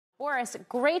Boris,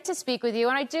 great to speak with you.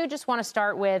 And I do just want to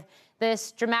start with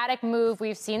this dramatic move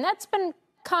we've seen that's been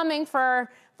coming for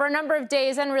a number of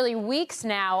days and really weeks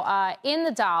now in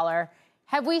the dollar.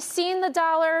 Have we seen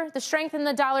the strength in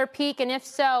the dollar peak? And if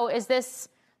so, is this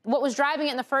what was driving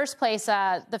it in the first place,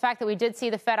 the fact that we did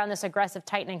see the Fed on this aggressive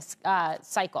tightening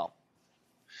cycle?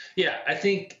 Yeah, I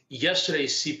think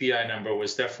yesterday's CPI number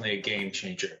was definitely a game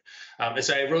changer.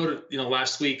 As I wrote,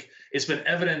 last week, it's been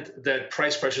evident that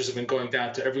price pressures have been going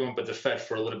down to everyone but the Fed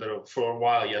for a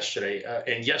while yesterday.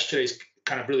 And yesterday's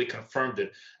kind of really confirmed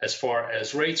it as far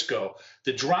as rates go.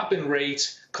 The drop in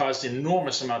rates caused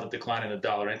enormous amount of decline in the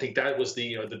dollar. I think that was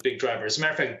the big driver. As a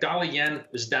matter of fact, dollar yen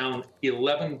is down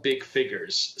 11 big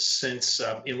figures since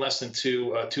in less than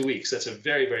 2 weeks. That's a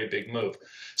very, very big move.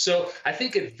 So I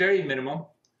think at very minimum,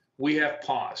 we have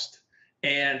paused.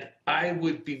 And I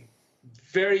would be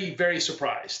very, very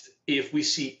surprised if we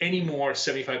see any more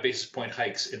 75 basis point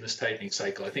hikes in this tightening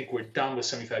cycle. I think we're done with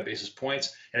 75 basis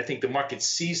points. And I think the market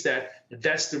sees that.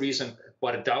 That's the reason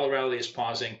why the dollar rally is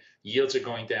pausing. Yields are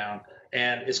going down.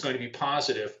 And it's going to be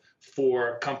positive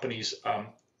for companies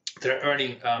that are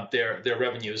earning their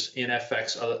revenues in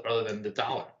FX other than the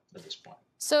dollar at this point.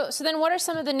 So then what are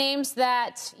some of the names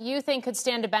that you think could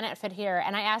stand to benefit here?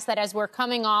 And I ask that as we're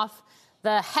coming off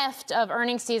the heft of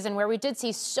earnings season where we did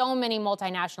see so many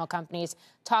multinational companies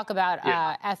talk about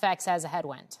FX as a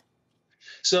headwind.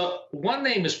 So one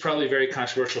name is probably very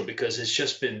controversial because it's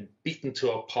just been beaten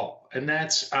to a pulp, and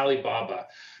that's Alibaba.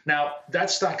 Now,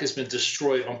 that stock has been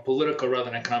destroyed on political rather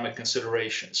than economic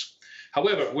considerations.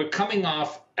 However, we're coming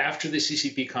off after the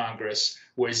CCP Congress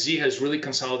where Xi has really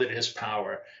consolidated his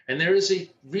power. And there is a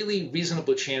really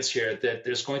reasonable chance here that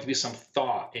there's going to be some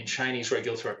thaw in Chinese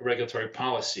regulatory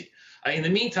policy. In the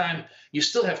meantime, you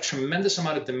still have tremendous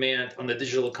amount of demand on the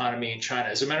digital economy in China.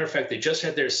 As a matter of fact, they just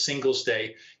had their Singles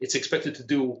Day. It's expected to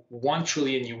do 1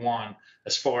 trillion yuan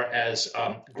as far as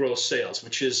gross sales,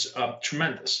 which is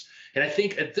tremendous. And I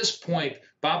think at this point,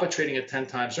 Baba trading at 10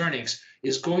 times earnings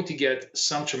is going to get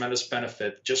some tremendous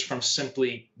benefit just from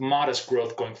simply modest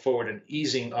growth going forward and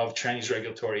easing of Chinese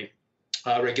regulatory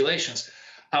regulations.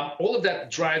 All of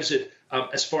that drives it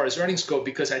as far as earnings go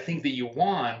because I think the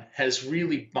yuan has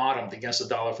really bottomed against the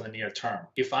dollar for the near term.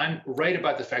 If I'm right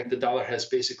about the fact the dollar has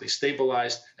basically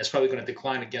stabilized, it's probably going to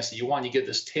decline against the yuan, you get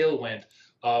this tailwind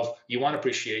of yuan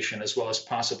appreciation as well as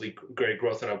possibly great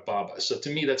growth out of Baba. So to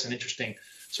me, that's an interesting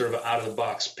sort of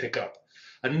out-of-the-box pickup.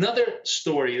 Another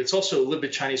story that's also a little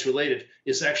bit Chinese related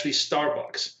is actually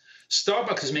Starbucks.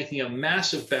 Starbucks is making a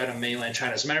massive bet on mainland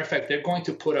China. As a matter of fact, they're going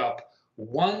to put up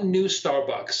 1 new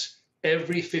Starbucks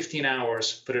every 15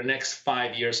 hours for the next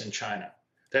 5 years in China.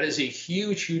 That is a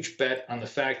huge, huge bet on the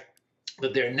fact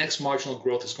that their next marginal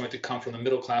growth is going to come from the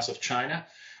middle class of China.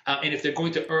 And if they're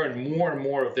going to earn more and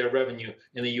more of their revenue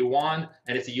in the yuan,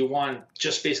 and if the yuan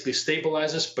just basically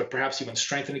stabilizes, but perhaps even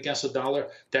strengthen against the dollar,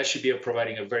 that should be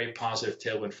providing a very positive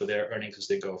tailwind for their earnings as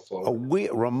they go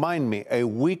forward. Remind me, a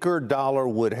weaker dollar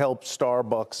would help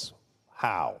Starbucks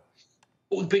how?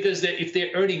 Because if they're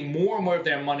earning more and more of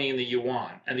their money in the yuan,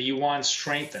 and the yuan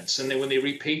strengthens, and then when they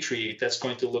repatriate, that's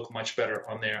going to look much better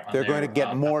on their. They're going to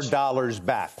get more dollars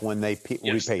back when they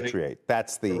repatriate.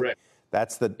 That's the. Correct.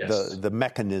 That's the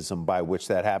mechanism by which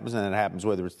that happens, and it happens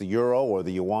whether it's the euro or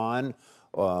the yuan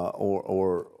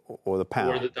or the pound.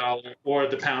 Or the dollar or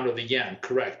the pound or the yen,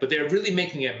 correct. But they're really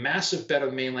making a massive bet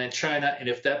on mainland China, and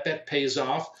if that bet pays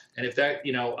off, and if that,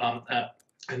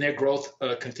 and their growth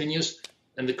continues,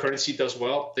 and the currency does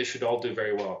well, they should all do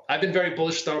very well. I've been very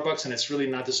bullish Starbucks, and it's really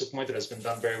not disappointed. It's been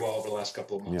done very well over the last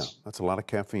couple of months. Yeah, that's a lot of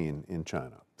caffeine in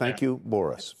China. Thank you,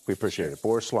 Boris. We appreciate it.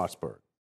 Boris Schlossberg.